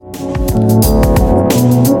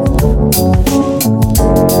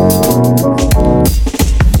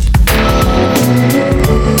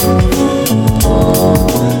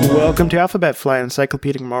Welcome to Alphabet Flight, an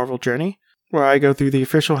encyclopedic Marvel journey, where I go through the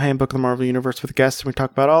official handbook of the Marvel Universe with guests, and we talk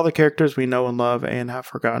about all the characters we know and love and have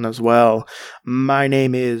forgotten as well. My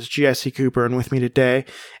name is Jesse Cooper, and with me today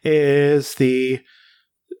is the...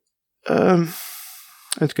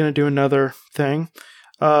 it's going to do another thing.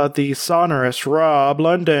 The sonorous Rob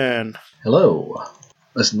London. Hello.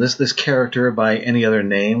 Listen, this character by any other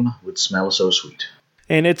name would smell so sweet.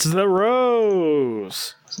 And it's the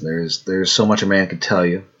Rose. There's so much a man could tell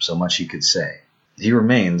you, so much he could say. He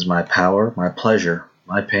remains my power, my pleasure,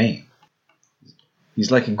 my pain.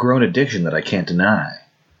 He's like a grown addiction that I can't deny.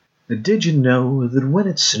 Did you know that when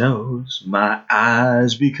it snows, my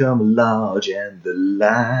eyes become large and the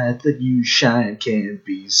light that you shine can't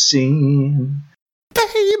be seen?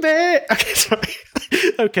 Baby! Okay, sorry.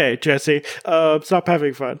 Okay, Jesse. Stop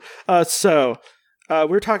having fun. So,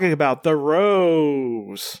 we're talking about the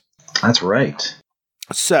Rose. That's right.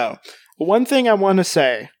 So, one thing I want to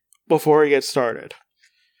say before we get started.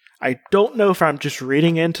 I don't know if I'm just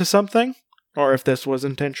reading into something, or if this was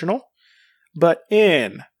intentional, but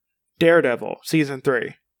in Daredevil Season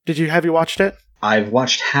 3, have you watched it? I've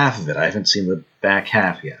watched half of it. I haven't seen the back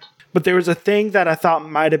half yet. But there was a thing that I thought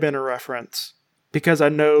might have been a reference, because I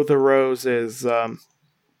know the Rose is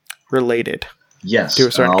related. Yes, to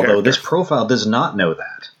a certain although character. this profile does not know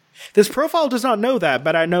that. This profile does not know that,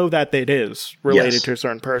 but I know that it is related Yes. to a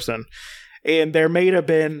certain person. And there may have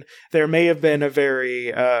been a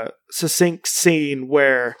very succinct scene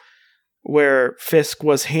where Fisk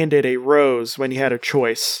was handed a rose when he had a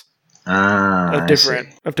choice of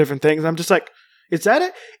different things. I'm just like, is that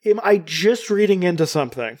it? Am I just reading into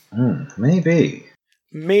something? Maybe.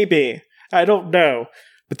 Maybe. I don't know.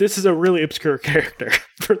 But this is a really obscure character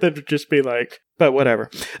for them to just be like, but whatever.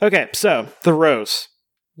 Okay, so, the Rose.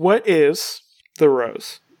 What is the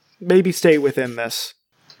Rose? Maybe stay within this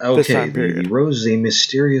time period. The Rose is a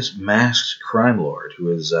mysterious masked crime lord who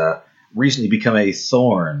has recently become a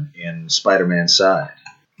thorn in Spider-Man's side.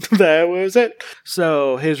 That was it.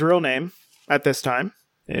 So, his real name at this time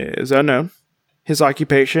is unknown. His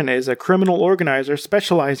occupation is a criminal organizer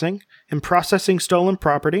specializing in processing stolen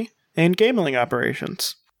property and gambling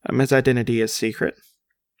operations. His identity is secret.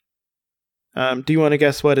 Do you want to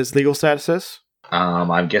guess what his legal status is?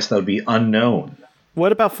 I'm guessing that would be unknown.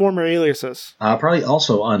 What about former aliases? Probably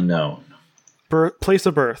also unknown. Place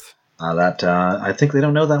of birth? I think they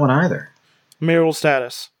don't know that one either. Marital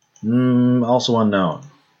status? Also unknown.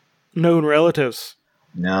 Known relatives?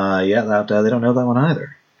 They don't know that one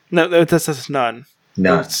either. No, this is none.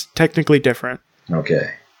 None. It's technically different.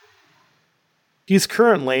 Okay. He's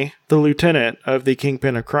currently the lieutenant of the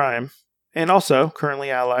Kingpin of Crime, and also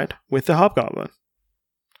currently allied with the Hobgoblin.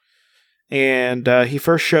 And he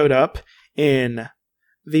first showed up in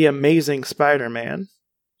The Amazing Spider-Man,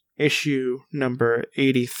 issue number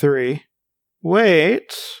 83.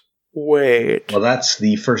 Wait. Well, that's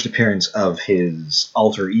the first appearance of his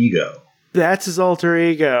alter ego. That's his alter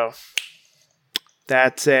ego.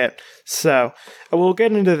 That's it. So, we'll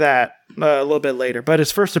get into that a little bit later. But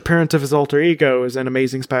his first appearance of his alter ego is in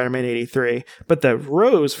Amazing Spider-Man 83. But the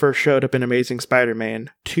Rose first showed up in Amazing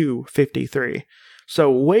Spider-Man 253. So,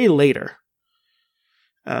 way later.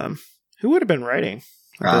 Who would have been writing?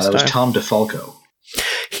 That was Tom DeFalco.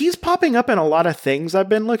 He's popping up in a lot of things I've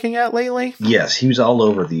been looking at lately. Yes, he was all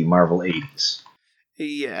over the Marvel 80s.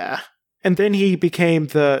 Yeah. And then he became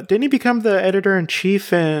didn't he become the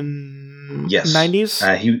editor-in-chief in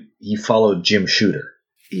 90s? He followed Jim Shooter.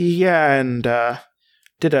 Yeah, and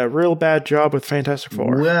did a real bad job with Fantastic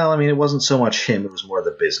Four. Well, I mean, it wasn't so much him, it was more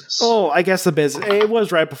the business. Oh, I guess the business. It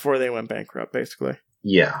was right before they went bankrupt, basically.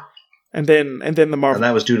 Yeah. And then the Marvel... And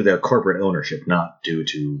that was due to their corporate ownership, not due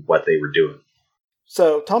to what they were doing.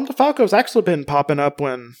 So, Tom DeFalco's actually been popping up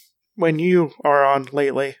when you are on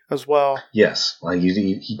lately as well. Yes,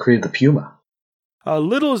 he created the Puma.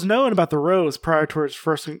 Little is known about the Rose prior to his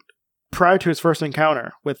first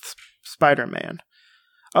encounter with Spider-Man,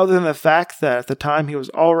 other than the fact that at the time he was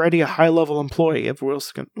already a high-level employee of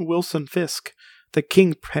Wilson Fisk, the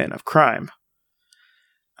Kingpin of Crime.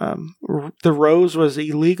 The Rose was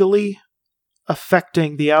illegally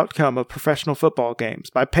affecting the outcome of professional football games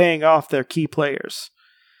by paying off their key players.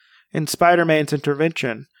 And Spider-Man's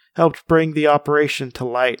intervention helped bring the operation to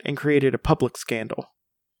light and created a public scandal.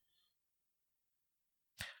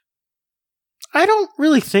 I don't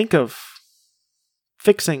really think of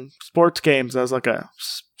fixing sports games as like a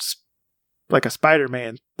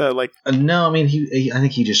Spider-Man. No, I mean, I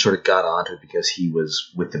think he just sort of got onto it because he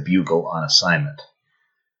was with the Bugle on assignment.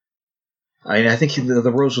 I mean, I think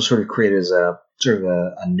the Rose was sort of created as a sort of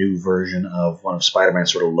a new version of one of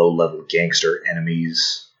Spider-Man's sort of low-level gangster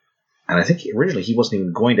enemies. And I think originally he wasn't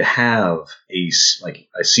even going to have a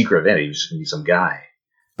secret identity. He was just going to be some guy.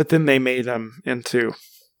 But then they made him into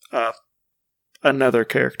another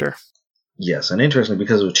character. Yes, and interestingly,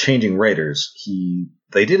 because of changing writers,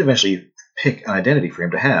 they did eventually pick an identity for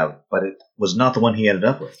him to have, but it was not the one he ended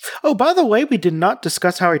up with. Oh, by the way, we did not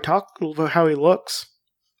discuss how he looks.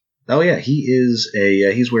 Oh yeah,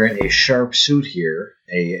 he's wearing a sharp suit here,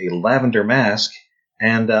 a lavender mask,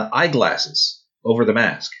 and eyeglasses over the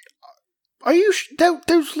mask. Are you?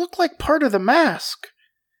 Those look like part of the mask.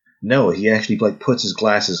 No, he actually puts his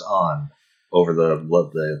glasses on over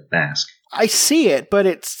the mask. I see it, but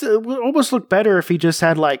it would almost look better if he just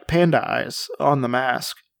had panda eyes on the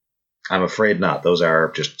mask. I'm afraid not. Those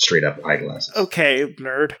are just straight up eyeglasses. Okay,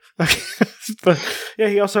 nerd. But yeah,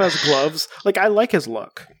 he also has gloves. I like his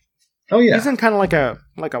look. Oh yeah, he's in kind of like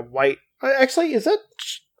a white. Actually, is that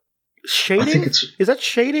shading? I think it's. Is that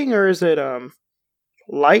shading or is it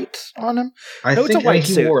light on him? I think it's a white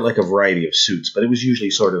suit. He wore a variety of suits, but it was usually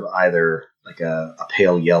sort of either a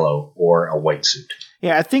pale yellow or a white suit.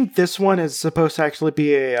 Yeah, I think this one is supposed to actually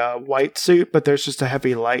be a white suit, but there's just a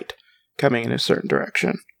heavy light coming in a certain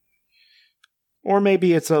direction. Or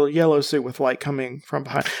maybe it's a yellow suit with light coming from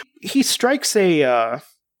behind. He strikes an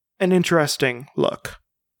interesting look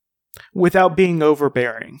without being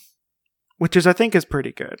overbearing, which I think is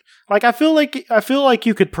pretty good. I feel like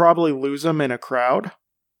you could probably lose him in a crowd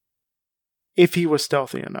if he was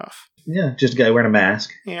stealthy enough. Yeah, just a guy wearing a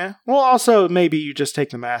mask. Yeah. Well, also, maybe you just take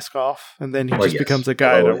the mask off, and then he becomes a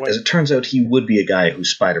guy. As it turns out, he would be a guy who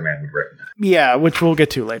Spider-Man would recognize. Yeah, which we'll get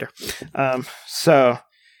to later. So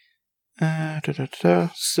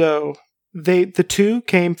the two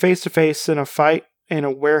came face to face in a fight in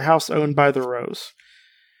a warehouse owned by the Rose.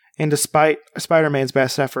 And despite Spider-Man's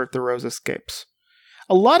best effort, the Rose escapes.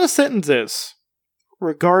 A lot of sentences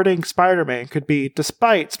regarding Spider-Man could be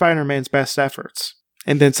despite Spider-Man's best efforts.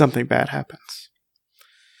 And then something bad happens.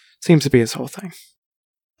 Seems to be his whole thing.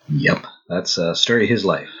 Yep, that's a story of his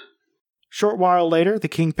life. Short while later, the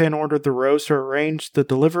Kingpin ordered the Rose to arrange the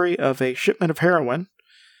delivery of a shipment of heroin,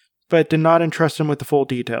 but did not entrust him with the full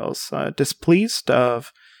details. Displeased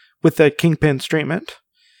with the Kingpin's treatment,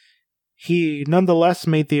 he nonetheless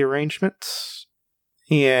made the arrangements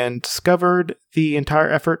and discovered the entire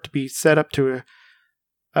effort to be set up to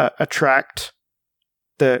attract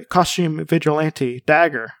the costume vigilante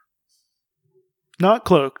Dagger. Not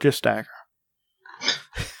Cloak, just Dagger.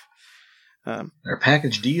 Their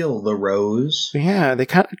package deal, the Rose. Yeah, they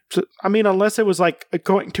kind of... I mean, unless it was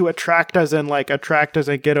going to attract as in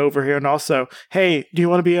get over here, and also, hey, do you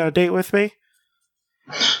want to be on a date with me?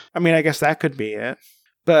 I mean, I guess that could be it.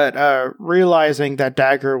 But realizing that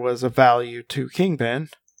Dagger was of value to Kingpin,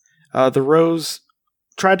 the Rose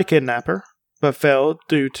tried to kidnap her, but failed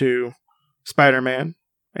due to Spider-Man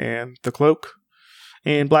and the Cloak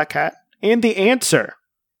and Black Cat and the Answer,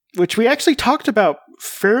 which we actually talked about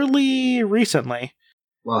fairly recently.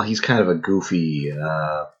 Well, he's kind of a goofy...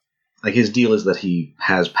 his deal is that he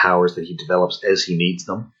has powers that he develops as he needs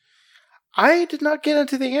them. I did not get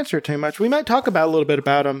into the Answer too much. We might talk about a little bit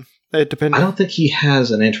about him. Depending. I don't think he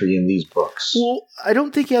has an entry in these books. Well, I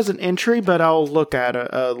don't think he has an entry, but I'll look at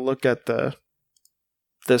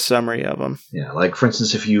the summary of him. Yeah, for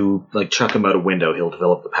instance, if you chuck him out a window, he'll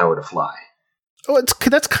develop the power to fly. Oh,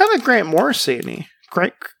 that's kind of Grant Morrison-y.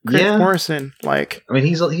 Grant Morrison, I mean,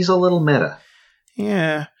 he's a little meta.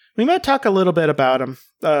 Yeah, we might talk a little bit about him,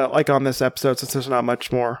 on this episode, since there's not much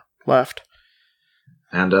more left.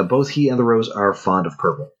 And both he and the Rose are fond of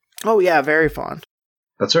purple. Oh yeah, very fond.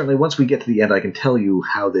 But certainly, once we get to the end, I can tell you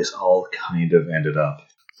how this all kind of ended up.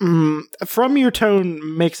 From your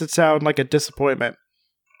tone, makes it sound like a disappointment.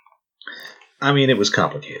 I mean, it was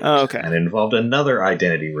complicated. Oh, okay. And it involved another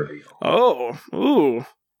identity reveal. Oh, ooh.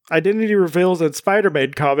 Identity reveals in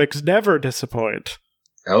Spider-Man comics never disappoint.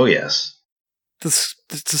 Oh, yes. The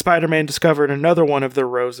Spider-Man discovered another one of the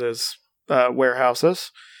Rose's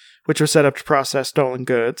warehouses, which was set up to process stolen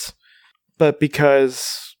goods. But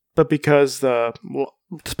because the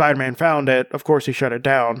Spider-Man found it, of course he shut it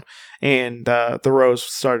down, and the Rose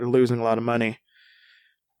started losing a lot of money,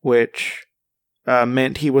 which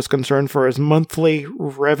meant he was concerned for his monthly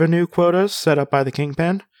revenue quotas set up by the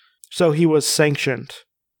Kingpin. So he was sanctioned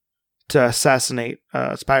to assassinate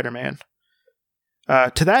Spider-Man.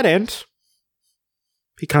 To that end,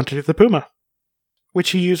 he contacted the Puma, which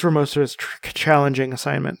he used for most of his challenging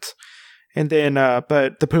assignments. And then,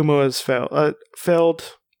 but the Puma was foiled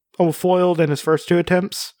in his first two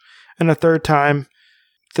attempts, and a third time,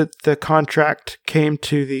 the contract came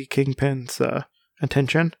to the Kingpin's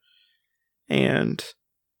attention, and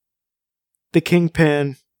the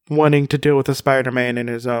Kingpin wanting to deal with the Spider-Man in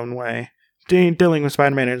his own way, dealing with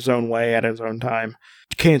Spider-Man in his own way at his own time,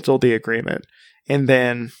 canceled the agreement. And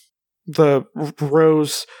then the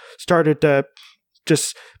Rose started to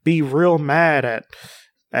just be real mad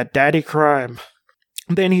at Daddy Crime.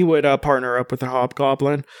 Then he would partner up with the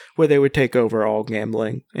Hobgoblin, where they would take over all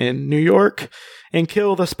gambling in New York and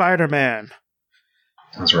kill the Spider-Man.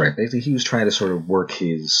 That's right. Basically, he was trying to sort of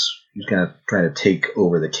he was kind of trying to take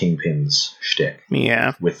over the Kingpin's shtick.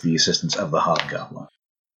 Yeah. With the assistance of the Hobgoblin.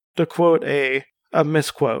 To quote a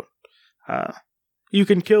misquote, you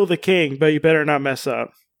can kill the king, but you better not mess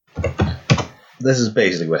up. This is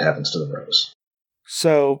basically what happens to the Rose.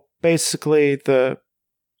 So, basically,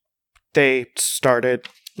 they started,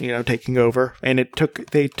 taking over, and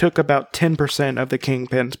they took about 10% of the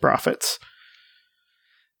Kingpin's profits.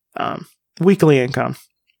 Weekly income.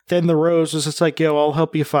 Then the Rose was just like, yo, I'll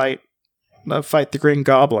help you fight the Green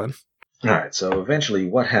Goblin. Alright, so eventually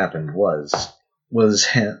what happened was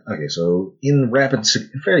okay, so in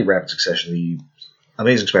fairly rapid succession, the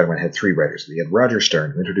Amazing Spider-Man had 3 writers. They had Roger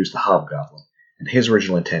Stern, who introduced the Hobgoblin, and his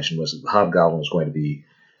original intention was that the Hobgoblin was going to be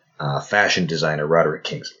fashion designer Roderick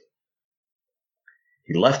Kingsley.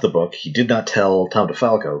 He left the book. He did not tell Tom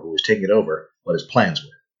DeFalco, who was taking it over, what his plans were.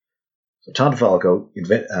 So Tom DeFalco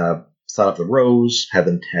thought up the Rose, had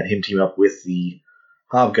him team up with the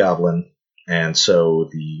Hobgoblin, and so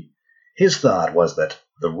his thought was that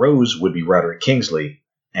the Rose would be Roderick Kingsley,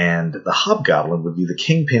 and the Hobgoblin would be the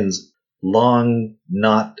Kingpin's long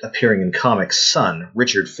not appearing in comics son,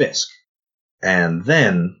 Richard Fisk. And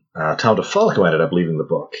then Tom DeFalco ended up leaving the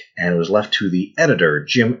book, and it was left to the editor,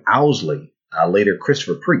 Jim Owsley, later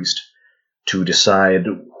Christopher Priest, to decide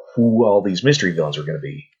who all these mystery villains were going to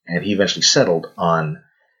be. And he eventually settled on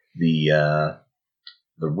the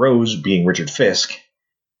Rose being Richard Fisk,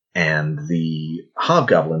 and the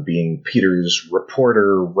Hobgoblin being Peter's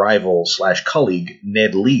reporter, rival / colleague,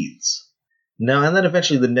 Ned Leeds. Now, and then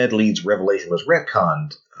eventually the Ned Leeds revelation was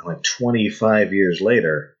retconned, like 25 years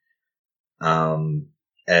later,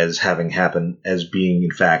 as having happened, as being,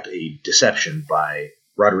 in fact, a deception by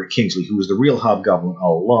Roderick Kingsley, who was the real Hobgoblin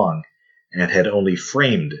all along, and had only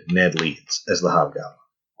framed Ned Leeds as the Hobgoblin.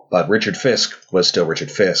 But Richard Fisk was still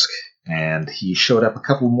Richard Fisk, and he showed up a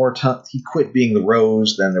couple more times. He quit being the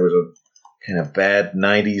Rose. Then there was a kind of bad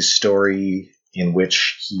 90s story in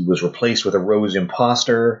which he was replaced with a Rose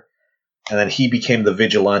imposter, and then he became the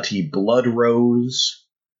vigilante Blood Rose.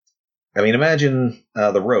 I mean, imagine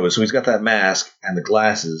the Rose. So he's got that mask and the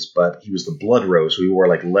glasses, but he was the Blood Rose, so he wore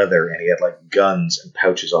like leather, and he had like guns and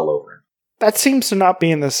pouches all over him. That seems to not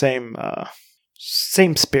be in the same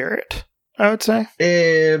spirit, I would say.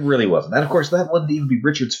 It really wasn't. And of course, that wouldn't even be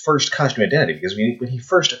Richard's first costume identity, because when he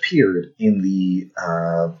first appeared in the,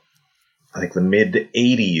 I think the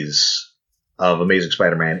mid-'80s of Amazing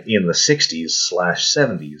Spider-Man in the 60s /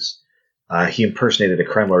 70s, he impersonated a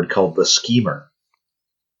crime lord called the Schemer.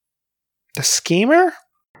 The Schemer?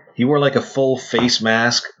 He wore like a full face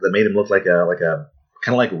mask that made him look like a kind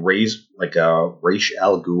of like Ra's al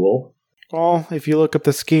Ghul. Well, if you look up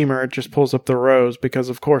the Schemer, it just pulls up the Rose, because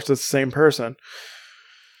of course it's the same person.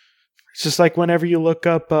 It's just like whenever you look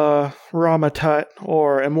up Rama Tut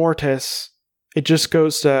or Immortus, it just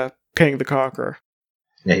goes to King the Conqueror.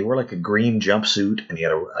 Yeah, he wore like a green jumpsuit, and he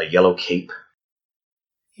had a yellow cape.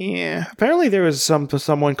 Yeah, apparently there was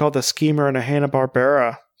someone called the Schemer in a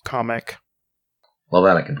Hanna-Barbera comic. Well,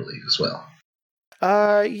 that I can believe as well.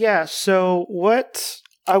 Yeah, so what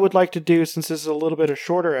I would like to do, since this is a little bit of a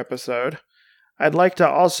shorter episode, I'd like to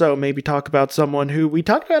also maybe talk about someone who we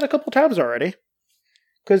talked about a couple times already.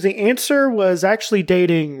 Because the answer was actually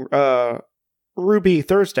dating Ruby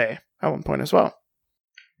Thursday at one point as well.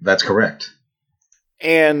 That's correct.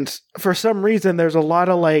 And for some reason, there's a lot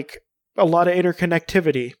of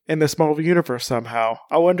interconnectivity in this Marvel universe somehow.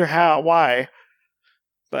 I wonder why.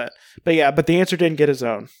 But the answer didn't get his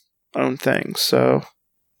own thing. So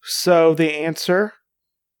the answer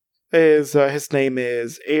is his name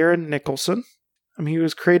is Aaron Nicholson. He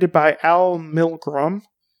was created by Al Milgrom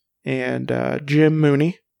and Jim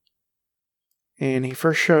Mooney. And he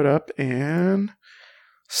first showed up in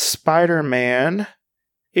Spider-Man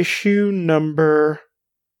issue number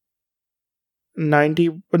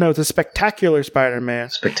 90. No, the Spectacular Spider-Man.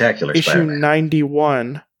 Issue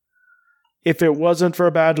 91. If it wasn't for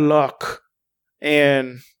bad luck,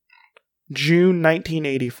 in June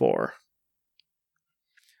 1984.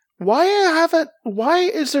 Why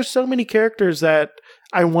is there so many characters that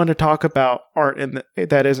I want to talk about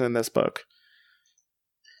that isn't in this book?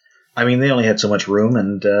 I mean, they only had so much room,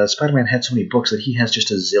 and Spider-Man had so many books that he has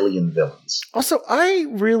just a zillion villains. Also, I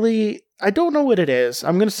don't know what it is.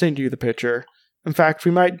 I'm going to send you the picture. In fact,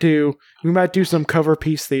 we might do some cover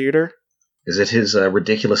piece theater. Is it his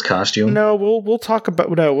ridiculous costume? No, we'll talk about.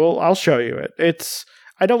 No, I'll show you it.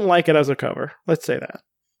 I don't like it as a cover. Let's say that.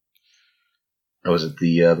 Oh, is it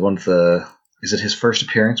the one with the? Is it his first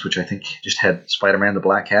appearance, which I think just had Spider-Man the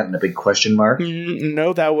Black Cat and a big question mark?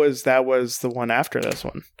 No, that was the one after this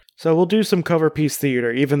one. So we'll do some cover piece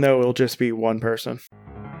theater, even though it'll just be one person.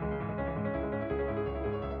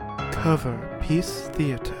 Cover piece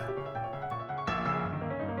theater.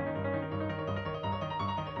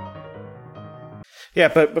 Yeah,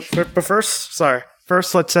 but first,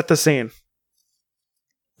 let's set the scene.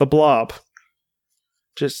 The Blob.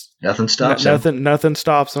 Just nothing stops him. Nothing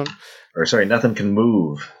stops him. Or sorry, nothing can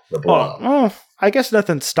move the Blob. Oh, I guess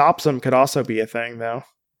nothing stops him could also be a thing, though.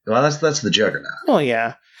 Well, that's the Juggernaut. Well,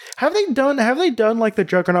 yeah. Have they done like the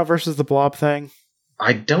Juggernaut versus the Blob thing?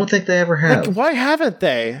 I don't think they ever have. Like, why haven't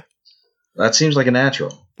they? That seems like a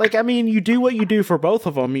natural. Like, I mean, you do what you do for both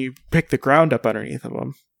of them. You pick the ground up underneath of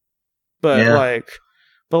them. But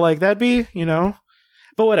that'd be,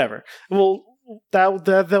 but whatever. Well,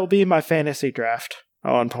 that'll be my fantasy draft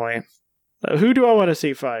on point. Who do I want to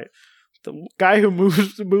see fight? The guy who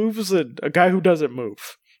moves, and a guy who doesn't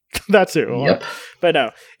move. That's it. Yep. But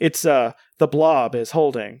no, it's the Blob is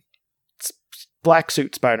holding Black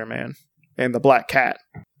Suit Spider-Man and the Black Cat,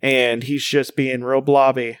 and he's just being real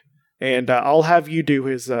blobby. And I'll have you do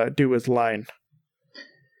his line.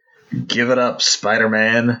 Give it up,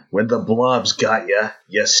 Spider-Man. When the Blob's got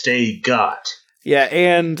you stay got. Yeah,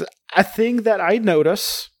 and a thing that I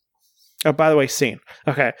notice... Oh, by the way, scene.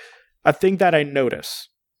 Okay. A thing that I notice.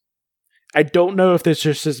 I don't know if this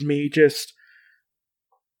just is me just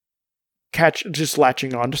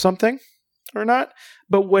latching onto something or not,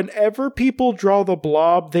 but whenever people draw the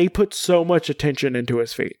Blob, they put so much attention into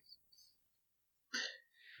his feet.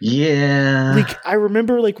 Yeah. Like, I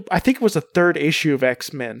remember, I think it was the third issue of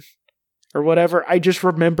X-Men or whatever. I just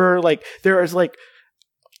remember, there was,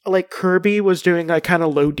 Kirby was doing, kind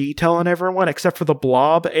of low detail on everyone except for the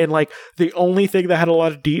Blob, and, the only thing that had a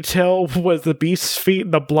lot of detail was the Beast's feet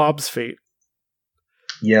and the Blob's feet.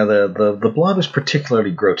 Yeah, the Blob is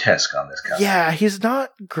particularly grotesque on this cover. Yeah, he's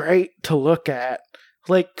not great to look at.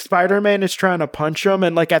 Spider-Man is trying to punch him,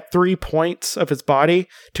 and, at 3 points of his body,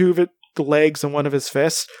 2 of it, the legs and 1 of his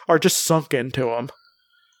fists are just sunk into him.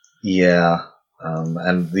 Yeah,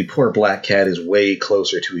 and the poor Black Cat is way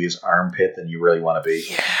closer to his armpit than you really want to be.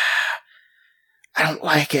 Yeah, I don't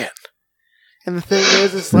like it. And the thing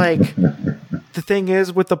is, the thing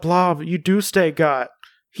is with the Blob, you do stay got.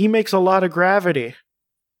 He makes a lot of gravity.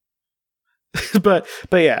 but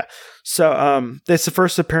yeah, so that's the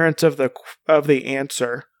first appearance of the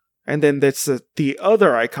Answer. And then that's the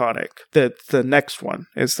other iconic. The next one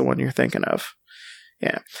is the one you're thinking of.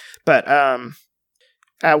 Yeah. But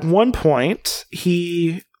at one point,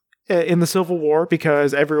 he, in the Civil War,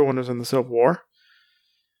 because everyone was in the Civil War,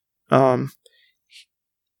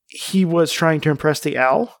 he was trying to impress the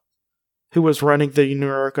Owl, who was running the New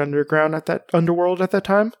York Underground underworld at that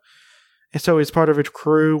time. And so he's part of a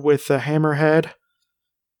crew with the Hammerhead.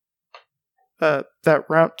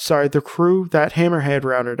 The crew that Hammerhead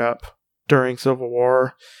rounded up during Civil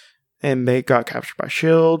War, and they got captured by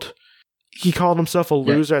S.H.I.E.L.D. He called himself a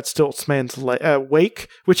loser at Stiltman's wake,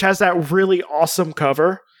 which has that really awesome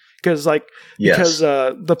cover, because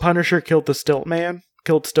the Punisher killed Stiltman,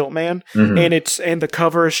 mm-hmm. and the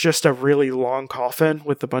cover is just a really long coffin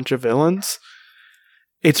with a bunch of villains.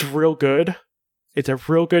 It's real good. It's a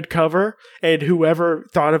real good cover, and whoever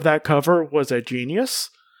thought of that cover was a genius.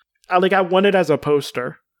 I want it as a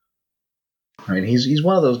poster. I mean, he's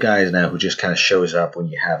one of those guys now who just kind of shows up when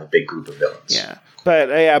you have a big group of villains. Yeah,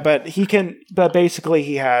 but basically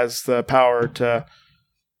he has the power to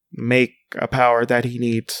make a power that he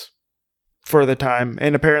needs for the time,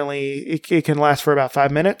 and apparently it can last for about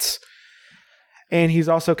 5 minutes. And he's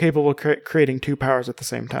also capable of creating 2 powers at the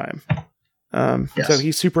same time. Yes. So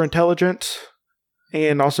he's super intelligent.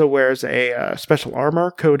 And also wears a special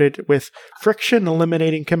armor coated with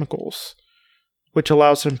friction-eliminating chemicals, which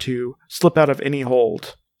allows him to slip out of any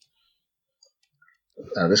hold.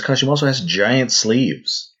 This costume also has giant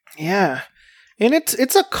sleeves. Yeah, and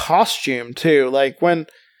it's a costume too.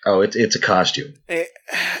 It's a costume.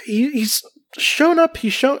 He's shown up.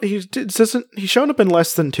 He's shown up in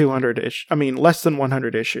less than 100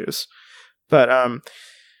 issues, but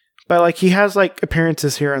he has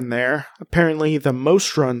appearances here and there. Apparently, the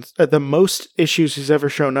most issues he's ever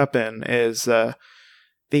shown up in is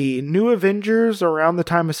the New Avengers around the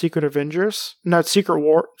time of Secret Avengers, Secret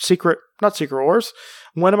Wars.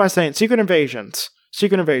 What am I saying? Secret Invasions.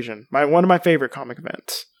 Secret Invasion. One of my favorite comic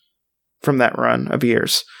events from that run of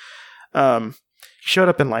years. He showed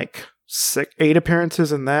up in like 8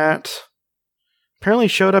 appearances in that. Apparently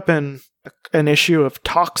showed up in an issue of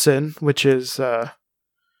Toxin, which is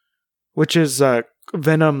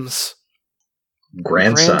Venom's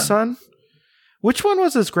grandson. Which one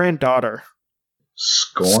was his granddaughter?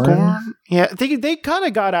 Scorn? Yeah, they kind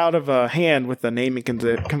of got out of hand with the naming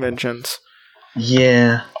conventions.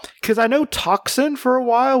 Yeah. Because I know Toxin for a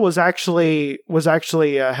while was actually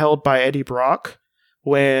held by Eddie Brock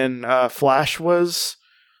when Flash was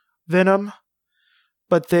Venom.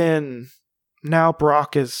 But then now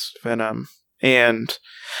Brock is Venom. And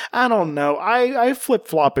I don't know. I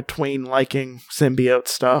flip-flop between liking symbiote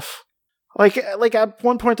stuff. Like at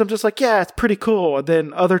one point I'm just like, yeah, it's pretty cool. And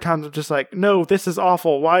then other times I'm just like, no, this is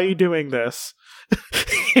awful. Why are you doing this?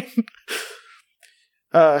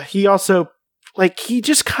 He also, like, he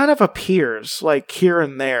just kind of appears, like, here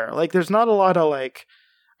and there. Like, there's not a lot of, like,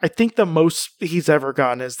 I think the most he's ever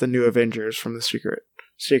gotten is the New Avengers from the Secret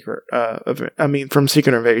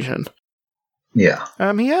Invasion. Yeah.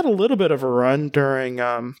 He had a little bit of a run during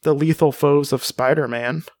the Lethal Foes of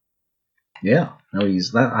Spider-Man. Yeah. No,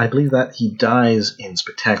 I believe that he dies in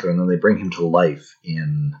Spectacular, and then they bring him to life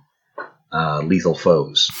in Lethal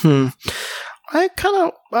Foes. I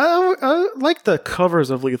like the covers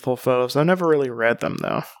of Lethal Foes. I never really read them,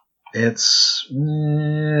 though. It's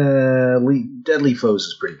Deadly Foes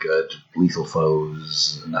is pretty good. Lethal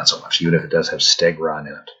Foes, not so much, even if it does have Stegron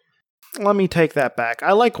in it. Let me take that back.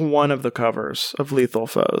 I like one of the covers of Lethal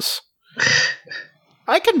Foes.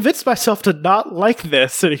 I convinced myself to not like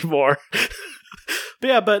this anymore.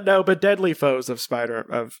 but Deadly Foes of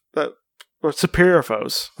Superior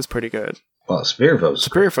Foes is pretty good. Well,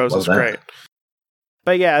 Superior Foes is great.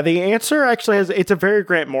 But yeah, the answer actually it's a very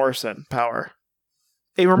Grant Morrison power.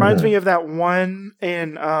 It reminds me of that one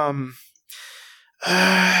in that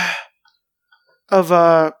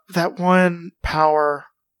one power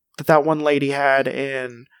that one lady had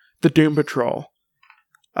in the Doom Patrol.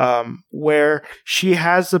 Where she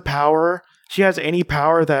has any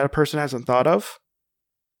power that a person hasn't thought of.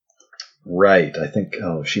 Right, I think,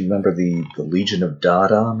 she remember the Legion of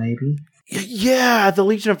Dada, maybe? Yeah, the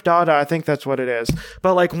Legion of Dada, I think that's what it is.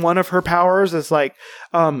 But, like, one of her powers is, like,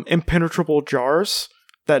 impenetrable jars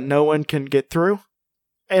that no one can get through.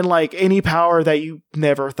 And, like, any power that you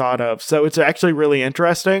never thought of. So it's actually really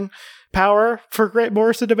interesting power for Grant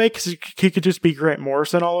Morrison to make, because he could just be Grant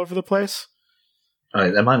Morrison all over the place.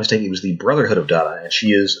 Am I mistaken? It was the Brotherhood of Dada, and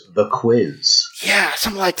she is the Quiz. Yeah,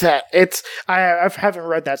 something like that. I haven't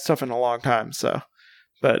read that stuff in a long time, so,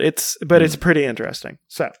 but it's pretty interesting.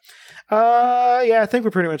 So, I think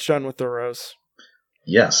we're pretty much done with the rows.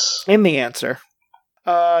 Yes. In the answer.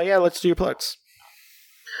 Let's do your plugs.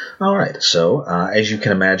 All right. So, as you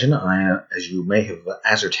can imagine, as you may have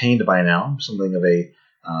ascertained by now, I'm something of a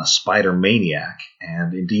spider maniac,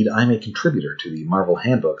 and indeed, I'm a contributor to the Marvel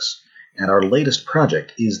Handbooks. And our latest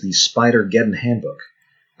project is the Spider-Geddon Handbook.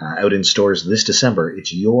 Out in stores this December.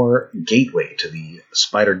 It's your gateway to the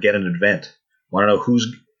Spider-Geddon event. Want to know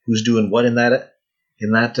who's doing what in that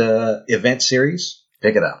event series?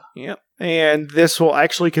 Pick it up. Yep. And this will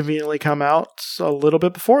actually conveniently come out a little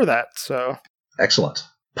bit before that. So excellent.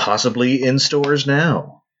 Possibly in stores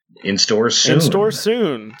now. In stores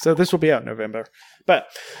soon. So this will be out in November. But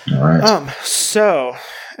all right.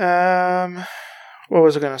 What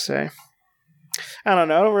was I going to say? I don't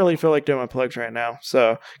know. I don't really feel like doing my plugs right now.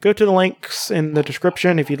 So go to the links in the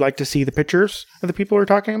description if you'd like to see the pictures of the people we're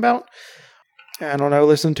talking about. I don't know.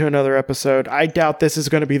 Listen to another episode. I doubt this is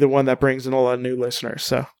going to be the one that brings in a lot of new listeners.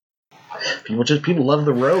 So people love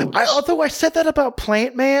the roads. Although I said that about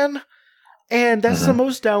Plant Man, and that's the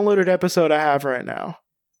most downloaded episode I have right now.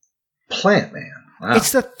 Plant Man. Wow.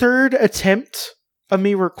 It's the third attempt of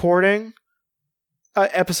me recording an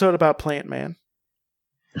episode about Plant Man.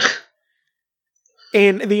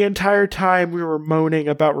 And the entire time we were moaning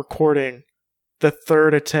about recording the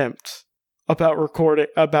third attempt about recording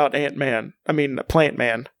about Plant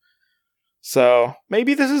Man. So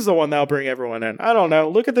maybe this is the one that'll bring everyone in. I don't know.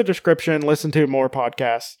 Look at the description, listen to more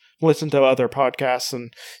podcasts, listen to other podcasts,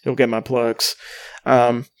 and you'll get my plugs.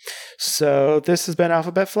 So this has been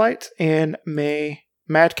Alphabet Flight, and may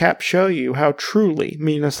Madcap show you how truly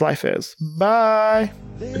meaningless life is. Bye.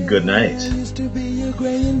 Good night. There used to be a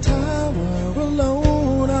graying tower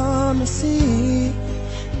alone on the sea.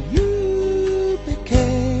 You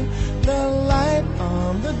became the light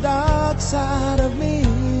on the dark side of me.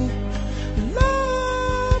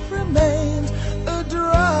 Love remains a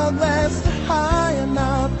drug that's high and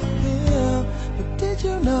out the hill. But did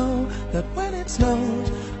you know that when it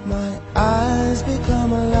snows, my eyes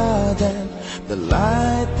become large and the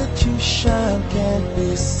light that you shine can't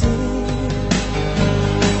be seen?